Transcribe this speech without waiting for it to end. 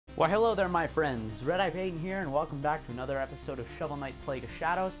Well, hello there, my friends. Red Eye Payton here, and welcome back to another episode of Shovel Knight Plague of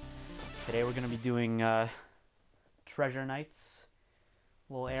Shadows. Today we're going to be doing Treasure Knights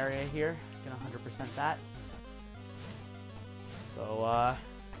little area here. Gonna 100% that. So,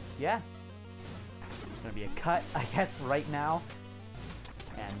 yeah. It's going to be a cut, I guess, right now.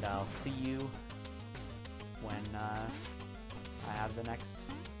 And I'll see you when I have the next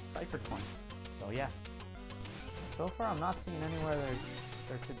Cipher coin. So, yeah. So far, I'm not seeing anywhere there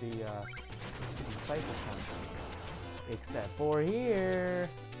could be Cipher coins. Except for here.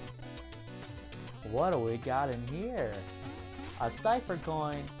 What do we got in here? A Cipher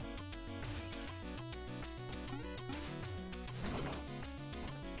coin.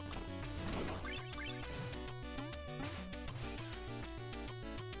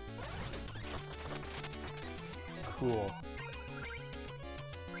 Cool.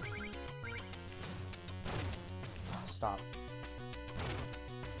 Stop.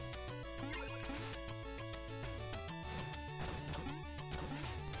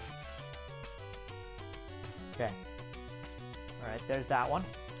 Okay. Alright, there's that one.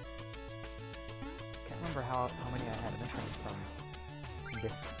 Can't remember how many I had missing from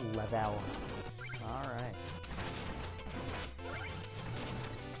this level. Alright.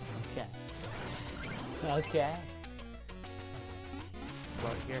 Okay. Okay.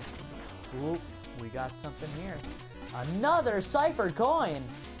 Right here. Oop, we got something here. Another Cipher coin!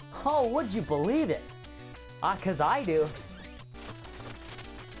 Oh, would you believe it? 'Cause I do.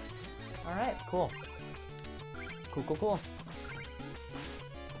 Alright, cool. Cool, cool, cool.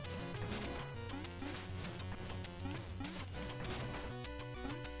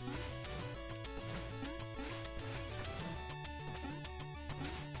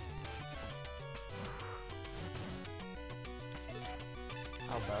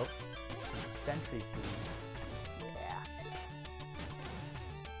 How about some sentry food? Yeah.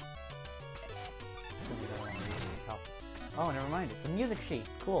 Oh, never mind. It's a music sheet.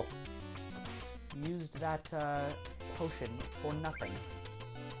 Cool. Used that potion for nothing.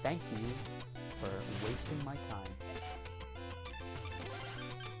 Thank you for wasting my time.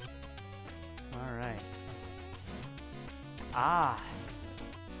 Alright. Ah!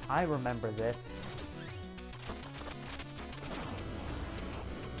 I remember this.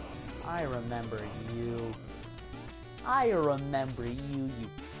 I remember you. I remember you, you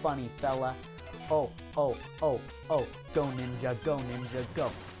funny fella. Oh, oh, oh, oh. Go ninja, go ninja,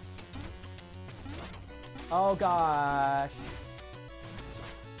 go. Oh gosh.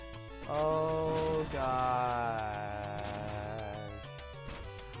 Oh gosh.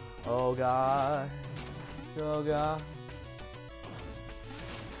 Oh gosh. Oh gosh.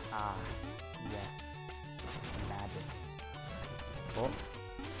 Ah, yes. Magic. Oh.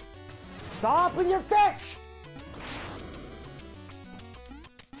 Stop with your fish!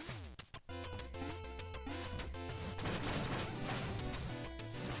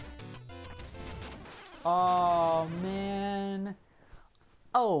 Oh, man.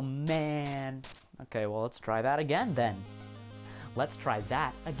 Oh, man. Okay, well, let's try that again, then. Let's try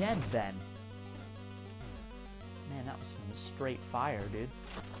that again, then. Man, that was some straight fire, dude.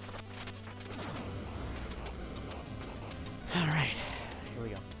 Alright, here we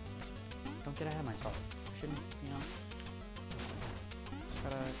go. Don't get ahead of myself. Shouldn't, you know.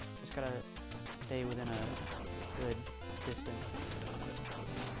 Just gotta stay within a good distance.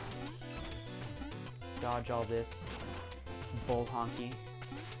 Dodge all this bull honky.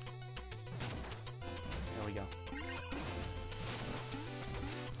 There we go.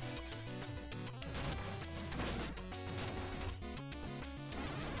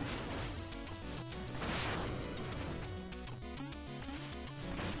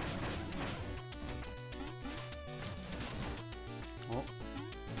 Oh.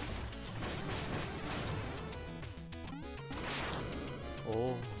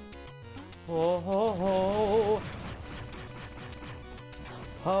 Oh. Ho ho ho!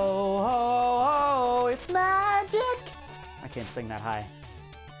 Ho ho ho! It's magic! I can't sing that high.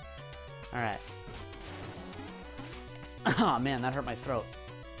 Alright. Oh man, that hurt my throat.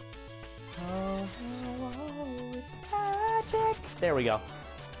 Ho ho ho! It's magic! There we go.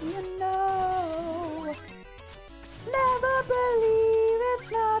 You know, never believe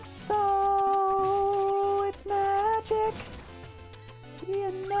it's not so. It's magic.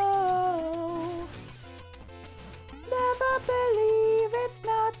 You know, never believe it's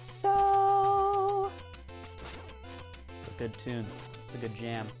not so. It's a good tune. It's a good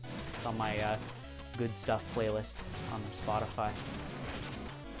jam. It's on my good stuff playlist on Spotify.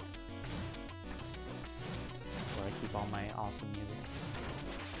 That's where I keep all my awesome music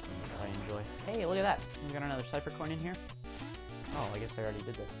that I enjoy. Hey, look at that. We got another Cipher coin in here. Oh, I guess I already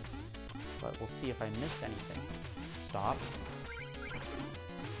did this. But we'll see if I missed anything. Stop.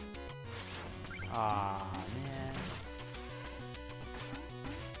 Ah, man.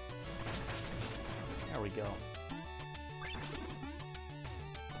 There we go.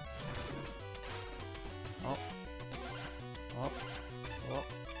 Oh. Oh. Oh.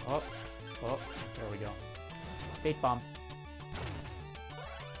 Oh. Oh. There we go. Bait bomb.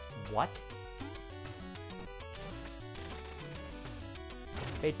 What?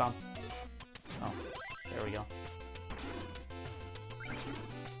 Bait bomb. Oh. There we go.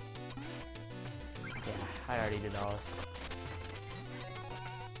 Yeah, I already did all this.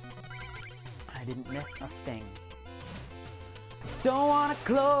 I didn't miss a thing. Don't wanna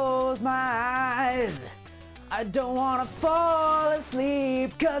close my eyes. I don't wanna fall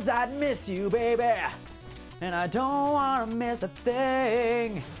asleep, 'cause I'd miss you, baby. And I don't wanna miss a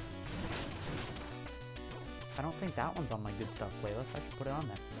thing. I don't think that one's on my good stuff playlist. I should put it on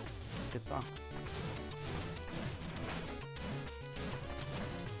there. Good song.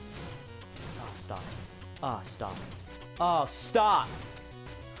 Oh, stop. Oh, stop. Oh, stop!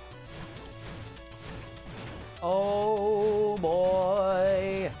 Oh,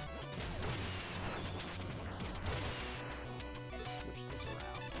 boy! Switch this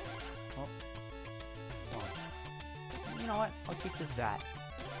around. Oh. Oh. You know what? I'll keep this that.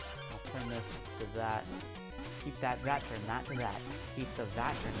 I'll turn this to that. Keep that, turn that to that. Keep the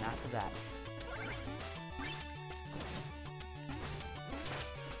that, turn that to that.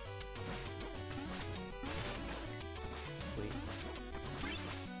 Sweet.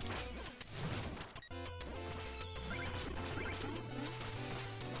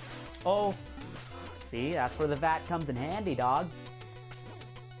 Oh! See, that's where the VAT comes in handy, dog.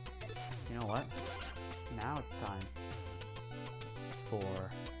 You know what? Now it's time for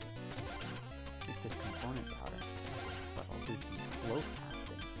this component powder, but I'll do some float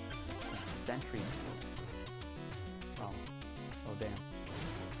casting. Sentry. Oh. Oh, damn.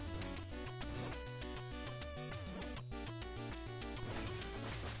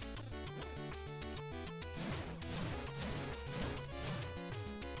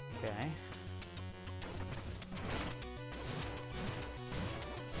 Okay.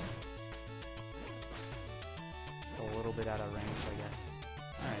 A little bit out of range, I guess.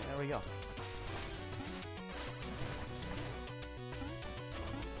 Alright, there we go.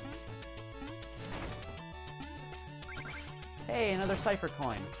 Hey, another Cipher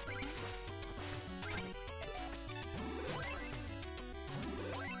coin.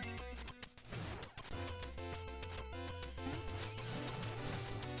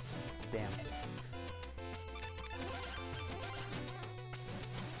 Damn.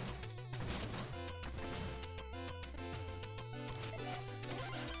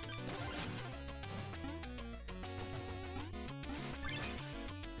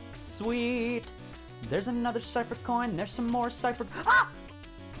 Sweet! There's another Cipher coin. There's some more Cipher. Ah!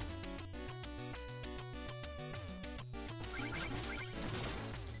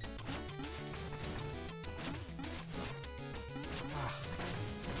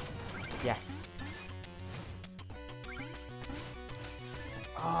 Yes.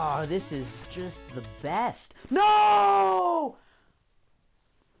 Oh, this is just the best. No!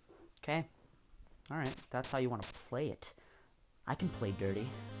 Okay. Alright, that's how you want to play it. I can play dirty.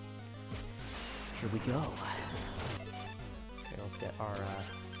 Here we go. Okay, let's get our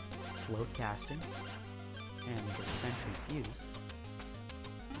float casting and the centrifuge.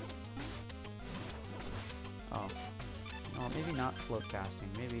 Oh, no, maybe not float casting.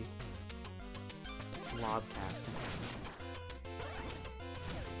 Maybe lob casting.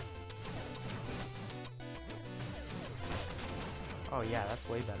 Oh yeah, that's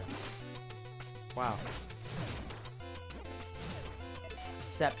way better. Wow.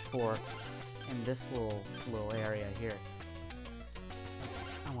 Except for in this little area here.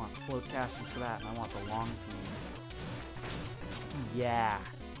 I want float casting for that, and I want the long fuse. Yeah.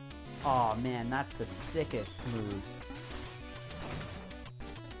 Oh man, that's the sickest moves.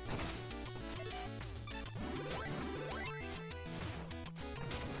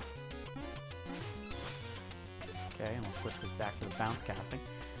 Okay, and we'll switch this back to the bounce casting.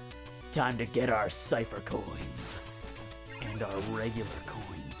 Time to get our Cipher coins and our regular coins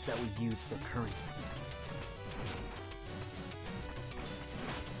that we use for currency.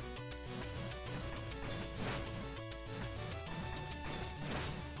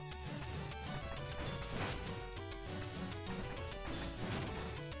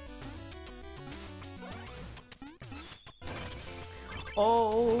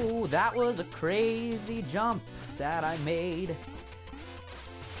 Oh, that was a crazy jump that I made.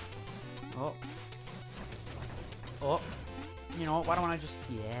 Oh. Oh. You know what? Why don't I just...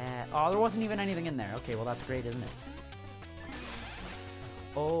 Yeah. Oh, there wasn't even anything in there. Okay, well, that's great, isn't it?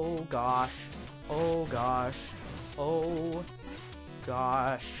 Oh, gosh. Oh, gosh. Oh,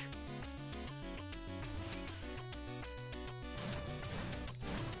 gosh.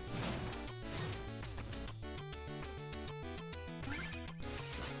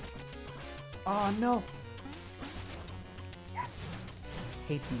 Oh, no. Yes.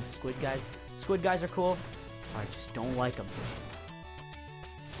 Hate these squid guys. Squid guys are cool. I just don't like them.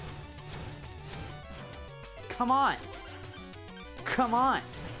 Come on. Come on.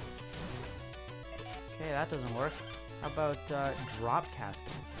 Okay, that doesn't work. How about drop casting?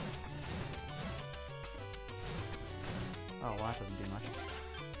 Oh, well, that doesn't do much.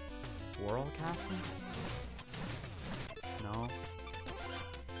 Whirl casting? No.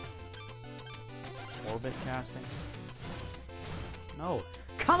 Orbit casting? No.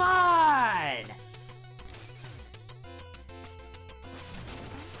 Come on!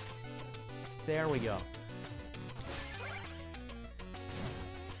 There we go.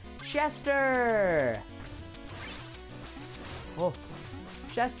 Chester! Oh,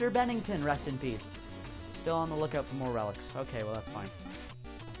 Chester Bennington, rest in peace. Still on the lookout for more relics. Okay, well, that's fine.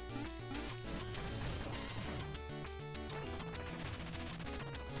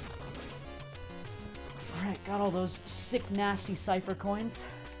 Alright, got all those sick, nasty Cipher coins.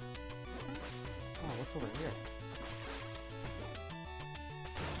 Oh, what's over here?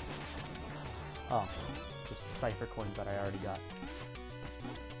 Oh, just Cipher coins that I already got.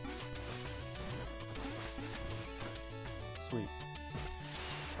 Sweet.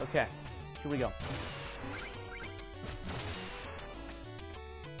 Okay, here we go.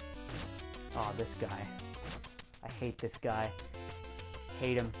 Oh, this guy. I hate this guy.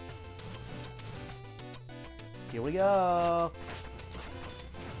 Hate him. Here we go!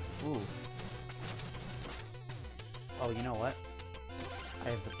 Ooh. Oh, you know what? I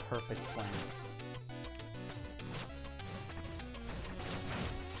have the perfect plan.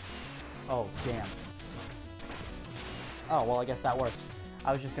 Oh, damn. Oh, well, I guess that works.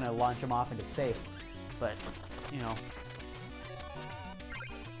 I was just gonna launch him off into space. But, you know.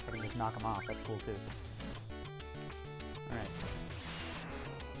 I can just knock him off. That's cool, too. Alright.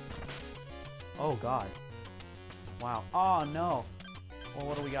 Oh, God. Wow. Oh, no. Well,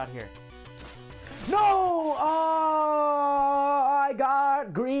 what do we got here? No! Oh, I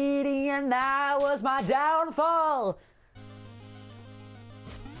got greedy and that was my downfall!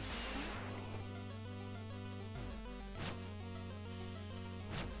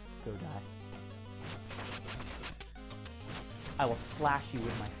 Go die. I will slash you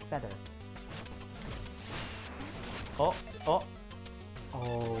with my feather. Oh, oh.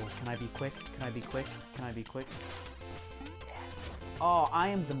 Oh, can I be quick? Can I be quick? Can I be quick? Yes. Oh, I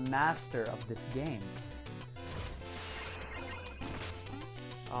am the master of this game.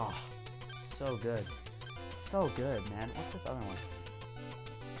 Oh, so good. So good, man. What's this other one?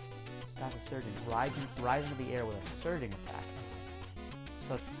 Got a surging. Rise into the air with a surging attack.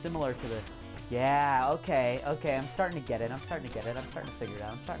 So it's similar to the... Yeah, okay, okay. I'm starting to get it. I'm starting to get it. I'm starting to figure it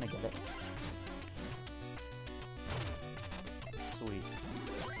out. I'm starting to get it. Sweet.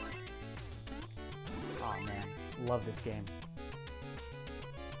 Oh man, love this game.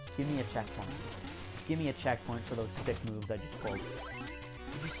 Give me a checkpoint. Give me a checkpoint for those sick moves I just pulled.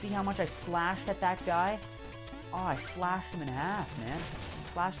 Did you see how much I slashed at that guy? Oh, I slashed him in half, man.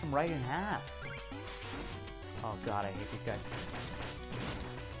 Slashed him right in half. Oh god, I hate these guys.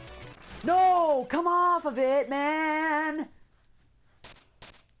 No! Come off of it, man!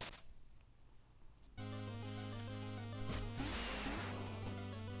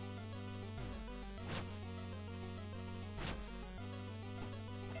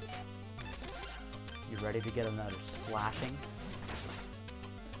 You ready to get another slashing?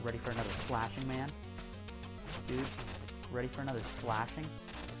 Ready for another slashing, man? Dude, ready for another slashing?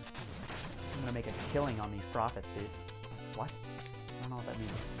 I'm gonna make a killing on these profits, dude. What? I don't know what that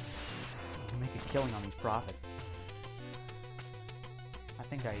means. I'm gonna make a killing on these profits. I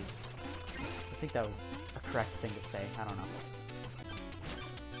think that was a correct thing to say. I don't know.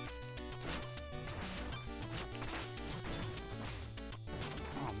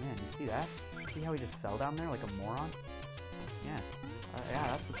 Oh man, you see that? See how he just fell down there like a moron? Yeah. Yeah,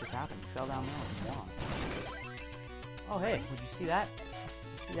 that's what just happened. He fell down there like a moron. Oh hey, would you see that?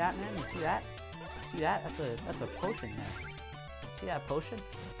 You see that, man? You see that? You see that? That's a potion there. See that potion?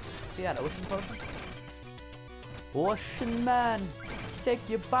 See that ocean potion? Ocean man, take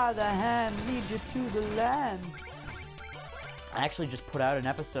you by the hand, lead you to the land. I actually just put out an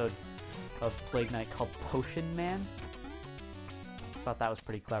episode of Plague Knight called Potion Man. Thought that was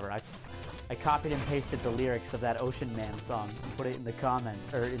pretty clever. I I copied and pasted the lyrics of that Ocean Man song and put it in the comment,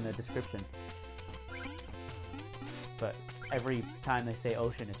 or in the description. But every time they say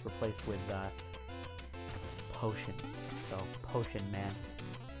ocean, it's replaced with, potion. So, Potion Man.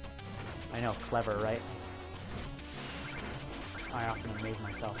 I know, clever, right? I often amaze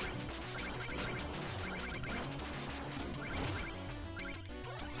myself.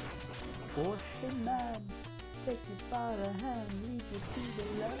 Ocean Man, take you by the hand, lead you to the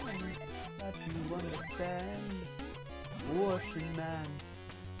land that you understand. Ocean Man,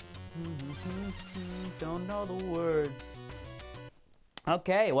 don't know the words.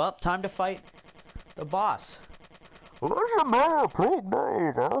 Okay, well, time to fight the boss. What's the matter, Plague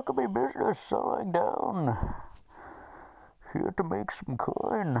Knight? How come your business slowing down? Here to make some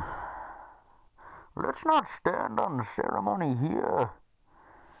coin. Let's not stand on ceremony here,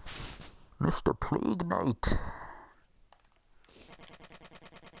 Mr. Plague Knight.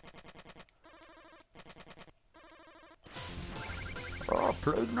 Oh,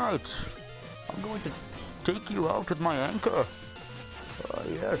 Plague Knight, I'm going to take you out with my anchor. Oh,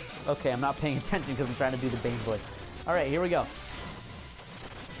 yes. Okay, I'm not paying attention because I'm trying to do the Bane voice. Alright, here we go.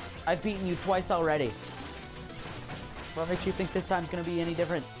 I've beaten you twice already. What makes you think this time's gonna be any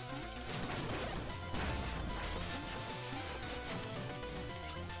different?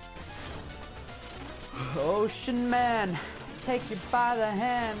 Ocean Man, take you by the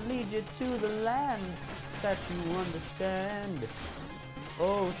hand, lead you to the land that you understand.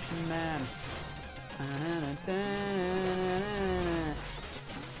 Ocean Man.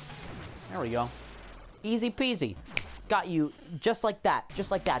 There we go. Easy peasy. Got you just like that. Just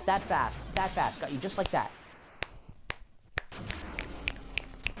like that. That fast. That fast. Got you just like that.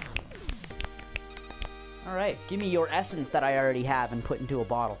 Alright, give me your essence that I already have and put into a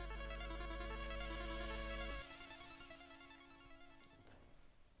bottle.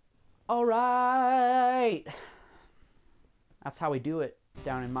 Alright! That's how we do it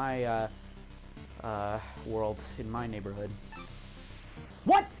down in my, world, in my neighborhood.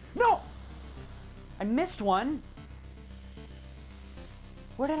 What? No! I missed one!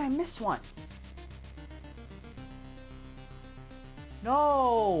 Where did I miss one?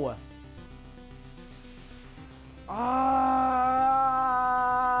 No!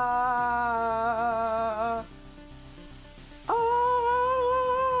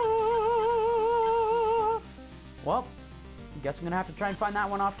 Well, guess I'm gonna have to try and find that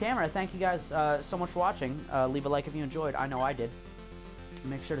one off camera. Thank you guys so much for watching. Leave a like if you enjoyed. I know I did.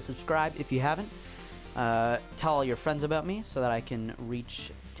 Make sure to subscribe if you haven't. Tell all your friends about me so that I can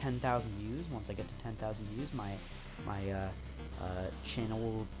reach 10,000 views. Once I get to 10,000 views, my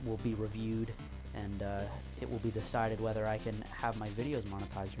channel will be reviewed, and it will be decided whether I can have my videos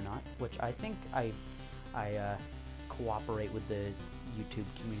monetized or not, which I think I cooperate with the YouTube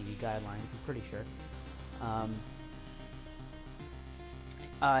community guidelines, I'm pretty sure.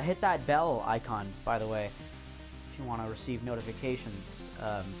 Hit that bell icon, by the way, if you want to receive notifications,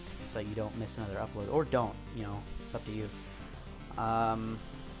 so you don't miss another upload, or don't, you know, it's up to you.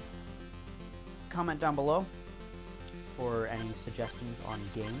 Comment down below for any suggestions on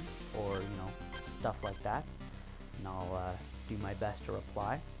games, or, you know, stuff like that, and I'll do my best to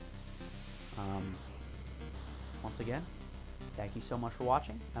reply. Once again, thank you so much for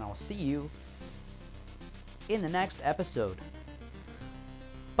watching, and I'll see you in the next episode.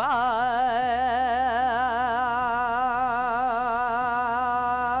 Bye!